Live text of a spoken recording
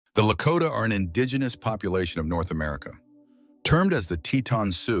The Lakota are an indigenous population of North America. Termed as the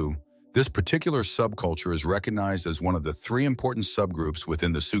Teton Sioux, this particular subculture is recognized as one of the three important subgroups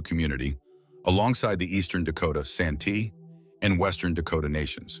within the Sioux community, alongside the Eastern Dakota, Santee, and Western Dakota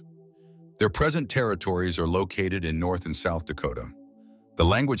nations. Their present territories are located in North and South Dakota. The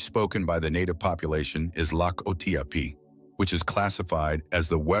language spoken by the native population is ótiyapi, which is classified as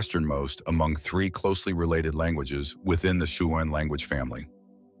the westernmost among three closely related languages within the Siouan language family.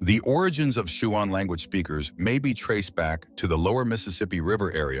 The origins of Siouan language speakers may be traced back to the lower Mississippi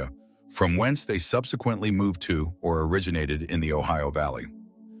River area, from whence they subsequently moved to or originated in the Ohio Valley.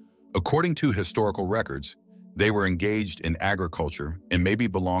 According to historical records, they were engaged in agriculture and maybe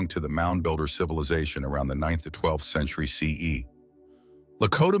belonged to the Mound Builder civilization around the 9th to 12th century CE.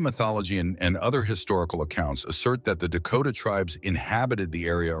 Lakota mythology and other historical accounts assert that the Dakota tribes inhabited the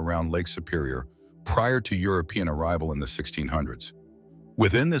area around Lake Superior prior to European arrival in the 1600s.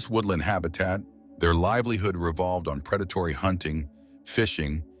 Within this woodland habitat, their livelihood revolved on predatory hunting,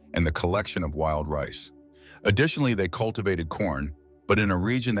 fishing, and the collection of wild rice. Additionally, they cultivated corn, but in a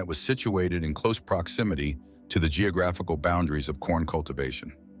region that was situated in close proximity to the geographical boundaries of corn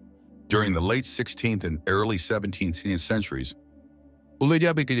cultivation. During the late 16th and early 17th centuries,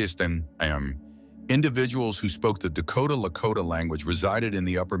 individuals who spoke the Dakota Lakota language resided in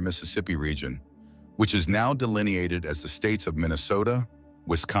the upper Mississippi region, which is now delineated as the states of Minnesota,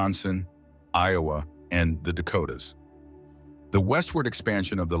 Wisconsin, Iowa, and the Dakotas. The westward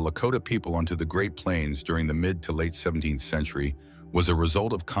expansion of the Lakota people onto the Great Plains during the mid to late 17th century was a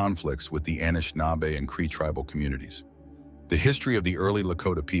result of conflicts with the Anishinaabe and Cree tribal communities. The history of the early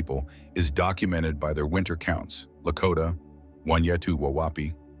Lakota people is documented by their winter counts, Lakota, Wanyetu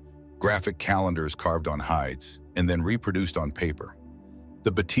Wawapi, graphic calendars carved on hides, and then reproduced on paper.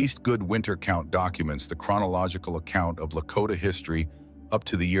 The Batiste Good Winter Count documents the chronological account of Lakota history up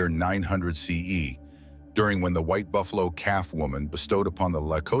to the year 900 CE, during when the white buffalo calf woman bestowed upon the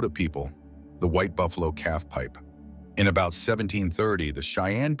Lakota people the white buffalo calf pipe. In about 1730, the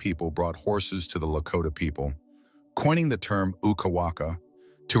Cheyenne people brought horses to the Lakota people, coining the term Ukawaka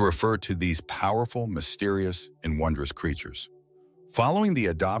to refer to these powerful, mysterious, and wondrous creatures. Following the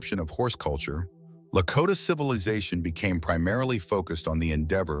adoption of horse culture, Lakota civilization became primarily focused on the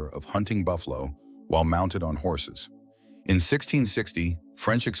endeavor of hunting buffalo while mounted on horses. In 1660,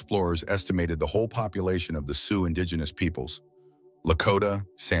 French explorers estimated the whole population of the Sioux indigenous peoples, Lakota,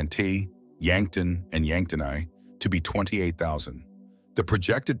 Santee, Yankton, and Yanktonai, to be 28,000. The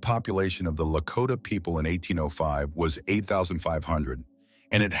projected population of the Lakota people in 1805 was 8,500,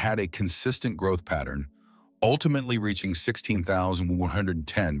 and it had a consistent growth pattern, ultimately reaching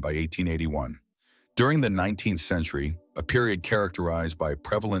 16,110 by 1881. During the 19th century, a period characterized by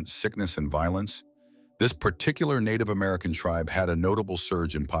prevalent sickness and violence, this particular Native American tribe had a notable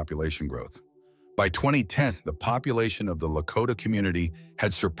surge in population growth. By 2010, the population of the Lakota community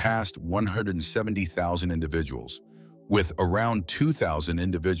had surpassed 170,000 individuals, with around 2,000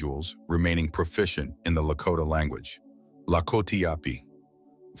 individuals remaining proficient in the Lakota language, ótiyapi.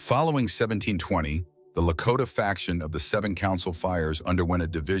 Following 1720, the Lakota faction of the Seven Council Fires underwent a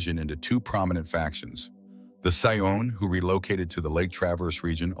division into two prominent factions: the Siouan, who relocated to the Lake Traverse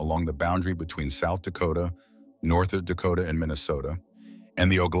region along the boundary between South Dakota, North Dakota, and Minnesota,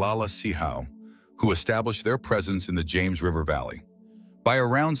 and the Oglala Sioux, who established their presence in the James River Valley. By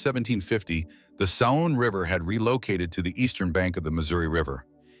around 1750, the Siouan River had relocated to the eastern bank of the Missouri River,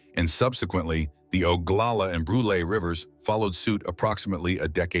 and subsequently, the Oglala and Brule rivers followed suit approximately a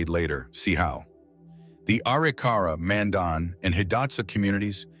decade later, Sioux. The Arikara, Mandan, and Hidatsa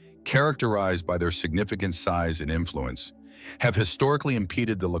communities, characterized by their significant size and influence, have historically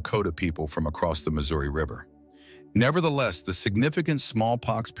impeded the Lakota people from across the Missouri River. Nevertheless, the significant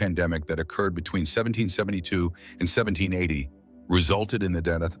smallpox pandemic that occurred between 1772 and 1780 resulted in the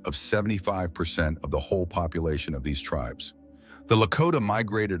death of 75% of the whole population of these tribes. The Lakota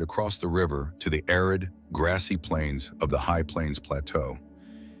migrated across the river to the arid, grassy plains of the High Plains Plateau.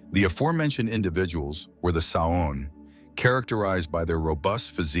 The aforementioned individuals were the Siouan, characterized by their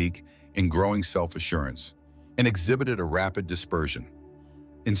robust physique and growing self-assurance, and exhibited a rapid dispersion.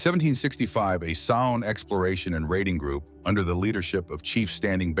 In 1765, a Siouan exploration and raiding group, under the leadership of Chief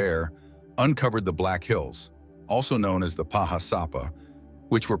Standing Bear, uncovered the Black Hills, also known as the Pahasapa,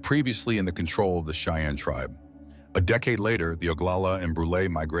 which were previously in the control of the Cheyenne tribe. A decade later, the Oglala and Brule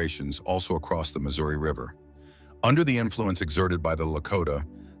migrations also crossed the Missouri River. Under the influence exerted by the Lakota,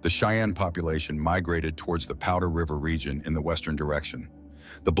 the Cheyenne population migrated towards the Powder River region in the western direction.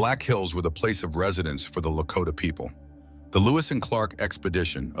 The Black Hills were the place of residence for the Lakota people. The Lewis and Clark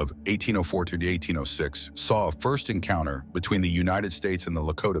expedition of 1804 to 1806 saw a first encounter between the United States and the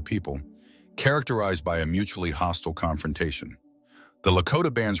Lakota people, characterized by a mutually hostile confrontation. The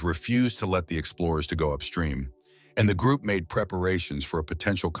Lakota bands refused to let the explorers to go upstream, and the group made preparations for a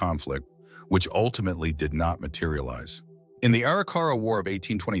potential conflict, which ultimately did not materialize. In the Arikara War of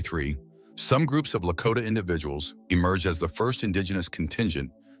 1823, some groups of Lakota individuals emerged as the first indigenous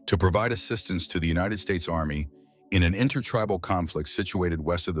contingent to provide assistance to the United States Army in an intertribal conflict situated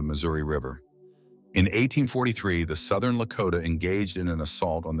west of the Missouri River. In 1843, the Southern Lakota engaged in an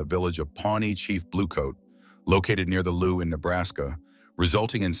assault on the village of Pawnee Chief Bluecoat, located near the Loup in Nebraska,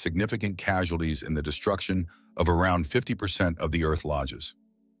 resulting in significant casualties and the destruction of around 50% of the earth lodges.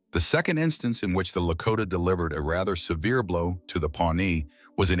 The second instance in which the Lakota delivered a rather severe blow to the Pawnee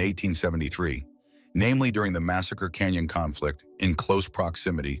was in 1873, namely during the Massacre Canyon conflict in close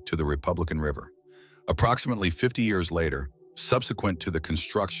proximity to the Republican River. Approximately 50 years later, subsequent to the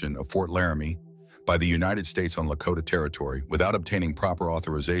construction of Fort Laramie by the United States on Lakota territory without obtaining proper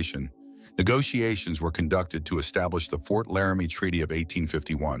authorization, negotiations were conducted to establish the Fort Laramie Treaty of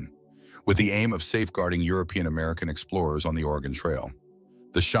 1851, with the aim of safeguarding European-American explorers on the Oregon Trail.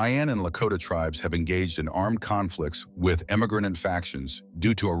 The Cheyenne and Lakota tribes have engaged in armed conflicts with emigrant factions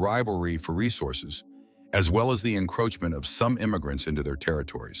due to a rivalry for resources, as well as the encroachment of some immigrants into their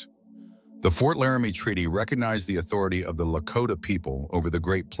territories. The Fort Laramie Treaty recognized the authority of the Lakota people over the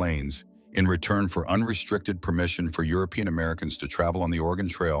Great Plains in return for unrestricted permission for European Americans to travel on the Oregon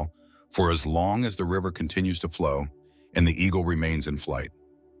Trail for as long as the river continues to flow and the eagle remains in flight.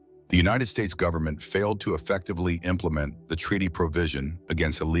 The United States government failed to effectively implement the treaty provision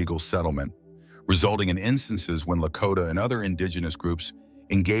against illegal settlement, resulting in instances when Lakota and other indigenous groups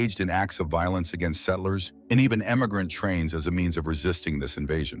engaged in acts of violence against settlers and even emigrant trains as a means of resisting this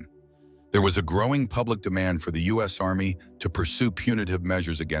invasion. There was a growing public demand for the U.S. Army to pursue punitive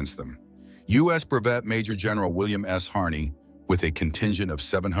measures against them. U.S. Brevet Major General William S. Harney, with a contingent of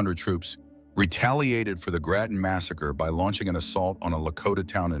 700 troops, retaliated for the Grattan Massacre by launching an assault on a Lakota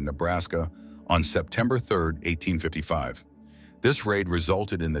town in Nebraska on September 3, 1855. This raid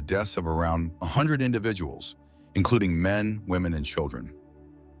resulted in the deaths of around 100 individuals, including men, women, and children.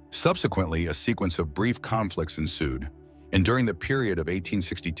 Subsequently, a sequence of brief conflicts ensued, and during the period of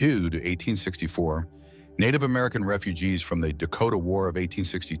 1862 to 1864, Native American refugees from the Dakota War of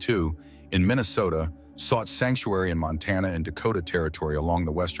 1862 in Minnesota sought sanctuary in Montana and Dakota Territory along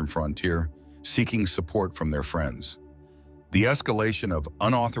the western frontier, seeking support from their friends. The escalation of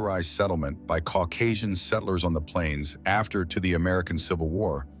unauthorized settlement by Caucasian settlers on the plains after the American Civil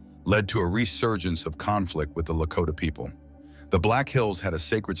War led to a resurgence of conflict with the Lakota people. The Black Hills had a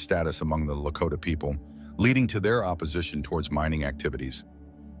sacred status among the Lakota people, leading to their opposition towards mining activities.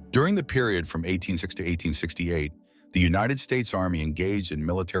 During the period from 1860 to 1868, the United States Army engaged in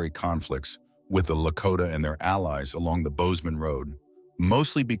military conflicts with the Lakota and their allies along the Bozeman Road,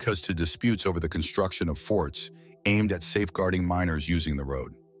 mostly because of disputes over the construction of forts aimed at safeguarding miners using the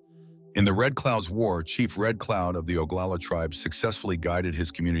road. In the Red Cloud's War, Chief Red Cloud of the Oglala tribe successfully guided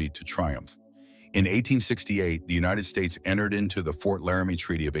his community to triumph. In 1868, the United States entered into the Fort Laramie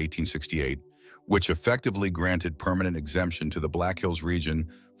Treaty of 1868, which effectively granted permanent exemption to the Black Hills region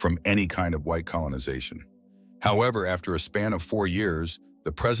from any kind of white colonization. However, after a span of 4 years,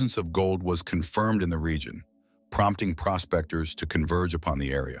 the presence of gold was confirmed in the region, prompting prospectors to converge upon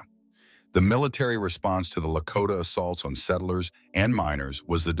the area. The military response to the Lakota assaults on settlers and miners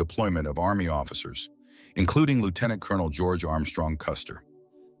was the deployment of Army officers, including Lieutenant Colonel George Armstrong Custer.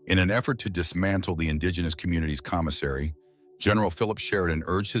 In an effort to dismantle the indigenous community's commissary, General Philip Sheridan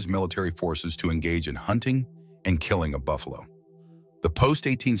urged his military forces to engage in hunting and killing of buffalo. The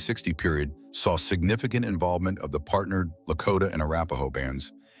post-1860 period saw significant involvement of the partnered Lakota and Arapaho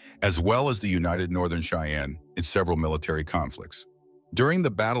bands, as well as the United Northern Cheyenne in several military conflicts. During the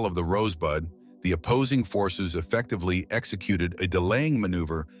Battle of the Rosebud, the opposing forces effectively executed a delaying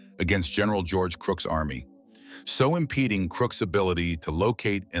maneuver against General George Crook's army, so impeding Crook's ability to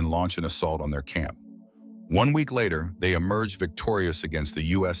locate and launch an assault on their camp. 1 week later, they emerged victorious against the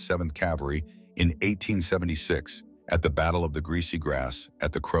U.S. 7th Cavalry in 1876 at the Battle of the Greasy Grass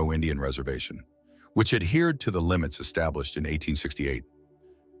at the Crow Indian Reservation, which adhered to the limits established in 1868.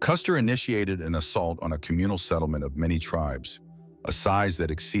 Custer initiated an assault on a communal settlement of many tribes, a size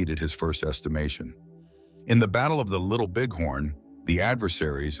that exceeded his first estimation. In the Battle of the Little Bighorn, the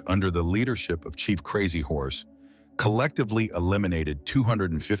adversaries, under the leadership of Chief Crazy Horse, collectively eliminated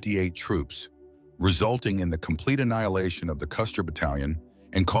 258 troops, resulting in the complete annihilation of the Custer Battalion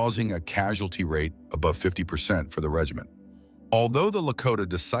and causing a casualty rate above 50% for the regiment. Although the Lakota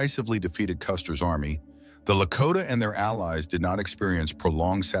decisively defeated Custer's army, The Lakota and their allies did not experience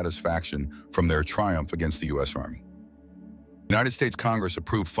prolonged satisfaction from their triumph against the U.S. Army. The United States Congress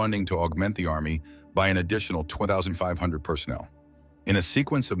approved funding to augment the Army by an additional 2,500 personnel. In a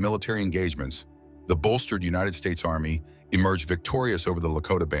sequence of military engagements, the bolstered United States Army emerged victorious over the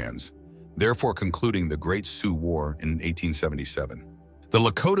Lakota bands, therefore concluding the Great Sioux War in 1877. The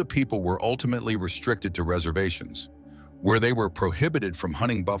Lakota people were ultimately restricted to reservations, where they were prohibited from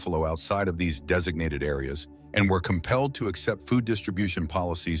hunting buffalo outside of these designated areas and were compelled to accept food distribution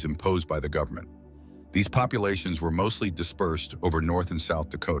policies imposed by the government. These populations were mostly dispersed over North and South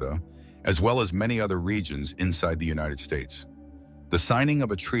Dakota, as well as many other regions inside the United States. The signing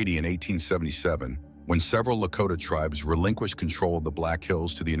of a treaty in 1877, when several Lakota tribes relinquished control of the Black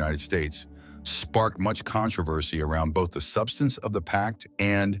Hills to the United States, sparked much controversy around both the substance of the pact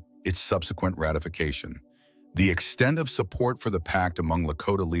and its subsequent ratification. The extent of support for the pact among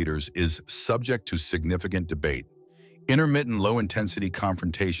Lakota leaders is subject to significant debate. Intermittent low-intensity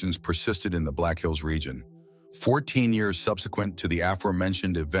confrontations persisted in the Black Hills region. 14 years subsequent to the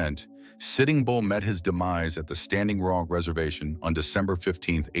aforementioned event, Sitting Bull met his demise at the Standing Rock Reservation on December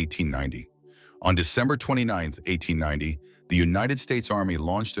 15, 1890. On December 29, 1890, the United States Army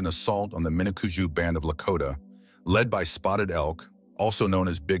launched an assault on the Minikuju Band of Lakota, led by Spotted Elk, also known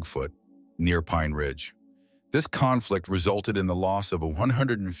as Bigfoot, near Pine Ridge. This conflict resulted in the loss of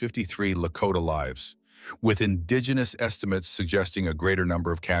 153 Lakota lives, with indigenous estimates suggesting a greater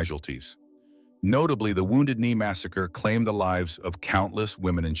number of casualties. Notably, the Wounded Knee Massacre claimed the lives of countless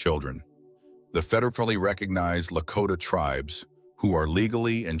women and children. The federally recognized Lakota tribes, who are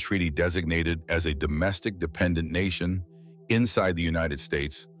legally and treaty designated as a domestic dependent nation inside the United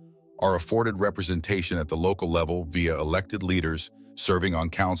States, are afforded representation at the local level via elected leaders serving on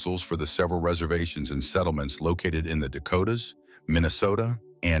councils for the several reservations and settlements located in the Dakotas, Minnesota,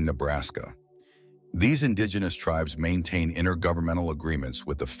 and Nebraska. These indigenous tribes maintain intergovernmental agreements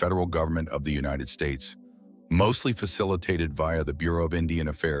with the federal government of the United States, mostly facilitated via the Bureau of Indian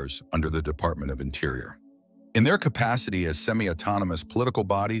Affairs under the Department of Interior. In their capacity as semi-autonomous political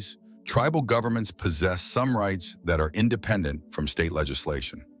bodies, tribal governments possess some rights that are independent from state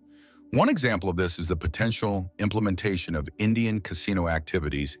legislation. One example of this is the potential implementation of Indian casino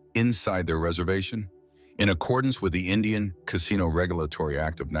activities inside their reservation, in accordance with the Indian Casino Regulatory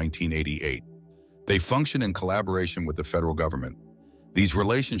Act of 1988. They function in collaboration with the federal government. These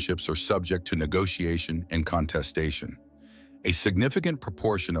relationships are subject to negotiation and contestation. A significant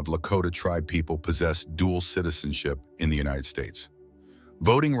proportion of Lakota tribe people possess dual citizenship in the United States.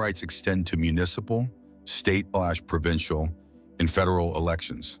 Voting rights extend to municipal, state/provincial, and federal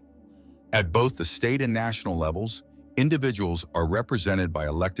elections. At both the state and national levels, individuals are represented by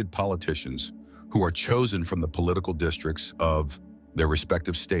elected politicians who are chosen from the political districts of their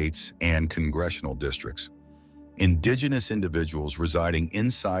respective states and congressional districts. Indigenous individuals residing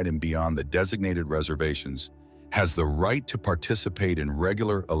inside and beyond the designated reservations has the right to participate in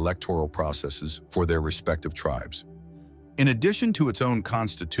regular electoral processes for their respective tribes. In addition to its own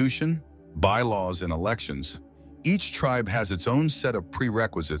constitution, bylaws, and elections, each tribe has its own set of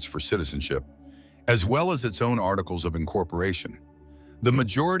prerequisites for citizenship, as well as its own articles of incorporation. The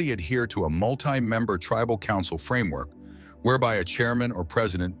majority adhere to a multi-member tribal council framework, whereby a chairman or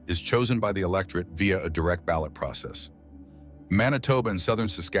president is chosen by the electorate via a direct ballot process. Manitoba and southern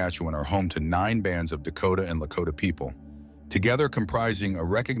Saskatchewan are home to 9 bands of Dakota and Lakota people, together comprising a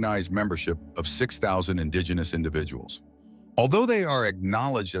recognized membership of 6,000 Indigenous individuals. Although they are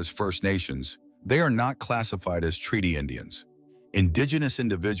acknowledged as First Nations, they are not classified as treaty Indians. Indigenous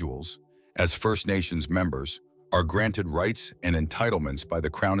individuals, as First Nations members, are granted rights and entitlements by the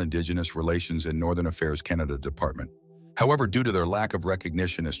Crown Indigenous Relations and Northern Affairs Canada Department. However, due to their lack of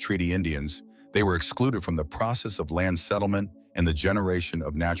recognition as treaty Indians, they were excluded from the process of land settlement and the generation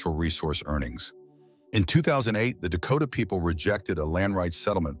of natural resource earnings. In 2008, the Dakota people rejected a land rights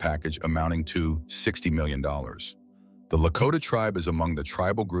settlement package amounting to $60 million. The Lakota tribe is among the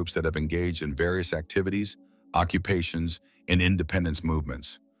tribal groups that have engaged in various activities, occupations, and independence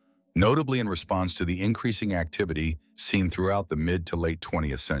movements, notably in response to the increasing activity seen throughout the mid to late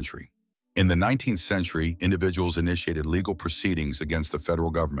 20th century. In the 19th century, individuals initiated legal proceedings against the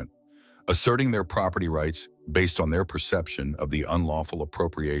federal government, asserting their property rights based on their perception of the unlawful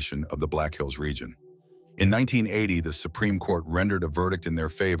appropriation of the Black Hills region. In 1980, the Supreme Court rendered a verdict in their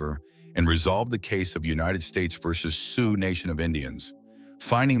favor and resolved the case of United States versus Sioux Nation of Indians,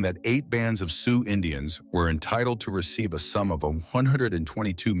 finding that 8 bands of Sioux Indians were entitled to receive a sum of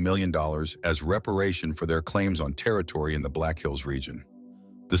 $122 million as reparation for their claims on territory in the Black Hills region.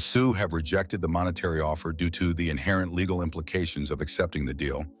 The Sioux have rejected the monetary offer due to the inherent legal implications of accepting the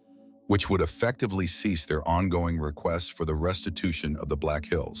deal, which would effectively cease their ongoing requests for the restitution of the Black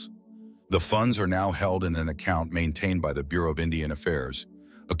Hills. The funds are now held in an account maintained by the Bureau of Indian Affairs,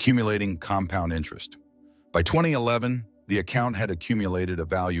 accumulating compound interest. By 2011, the account had accumulated a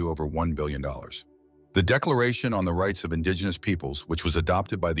value over $1 billion. The Declaration on the Rights of Indigenous Peoples, which was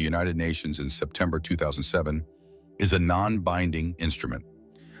adopted by the United Nations in September 2007, is a non-binding instrument.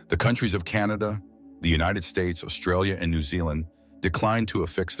 The countries of Canada, the United States, Australia, and New Zealand declined to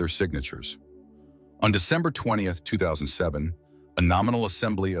affix their signatures. On December 20th, 2007, a nominal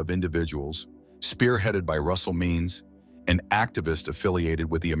assembly of individuals, spearheaded by Russell Means, an activist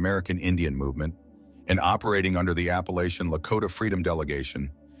affiliated with the American Indian Movement and operating under the appellation Lakota Freedom Delegation,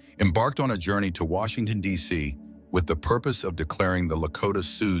 embarked on a journey to Washington, D.C. with the purpose of declaring the Lakota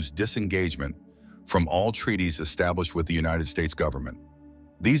Sioux's disengagement from all treaties established with the United States government.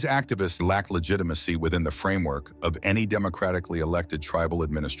 These activists lack legitimacy within the framework of any democratically elected tribal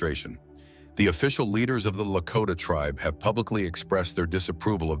administration. The official leaders of the Lakota tribe have publicly expressed their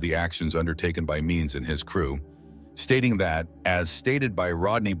disapproval of the actions undertaken by Means and his crew, stating that, as stated by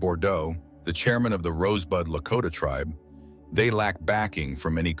Rodney Bordeaux, the chairman of the Rosebud Lakota tribe, they lack backing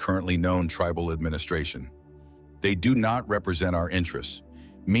from any currently known tribal administration. They do not represent our interests.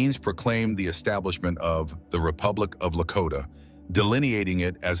 Means proclaimed the establishment of the Republic of Lakota, delineating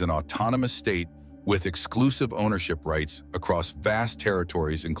it as an autonomous state with exclusive ownership rights across vast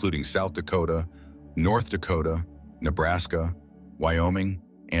territories including South Dakota, North Dakota, Nebraska, Wyoming,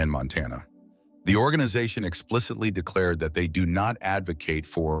 and Montana. The organization explicitly declared that they do not advocate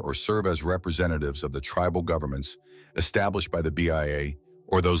for or serve as representatives of the tribal governments established by the BIA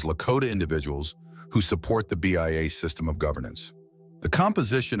or those Lakota individuals who support the BIA system of governance. The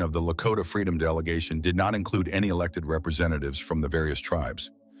composition of the Lakota Freedom Delegation did not include any elected representatives from the various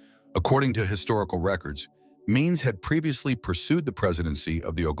tribes. According to historical records, Means had previously pursued the presidency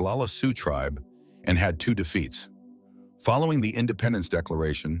of the Oglala Sioux tribe and had 2 defeats. Following the Independence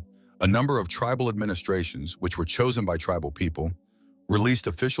Declaration, a number of tribal administrations, which were chosen by tribal people, released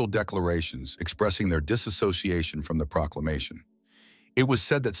official declarations expressing their disassociation from the proclamation. It was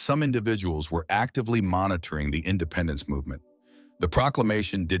said that some individuals were actively monitoring the independence movement. The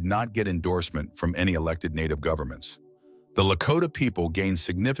proclamation did not get endorsement from any elected native governments. The Lakota people gained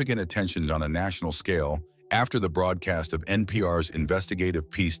significant attention on a national scale after the broadcast of NPR's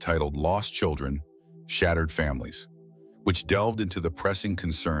investigative piece titled Lost Children, Shattered Families, which delved into the pressing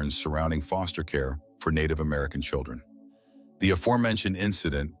concerns surrounding foster care for Native American children. The aforementioned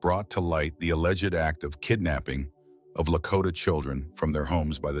incident brought to light the alleged act of kidnapping of Lakota children from their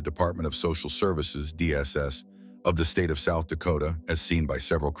homes by the Department of Social Services, DSS, of the state of South Dakota, as seen by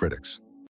several critics.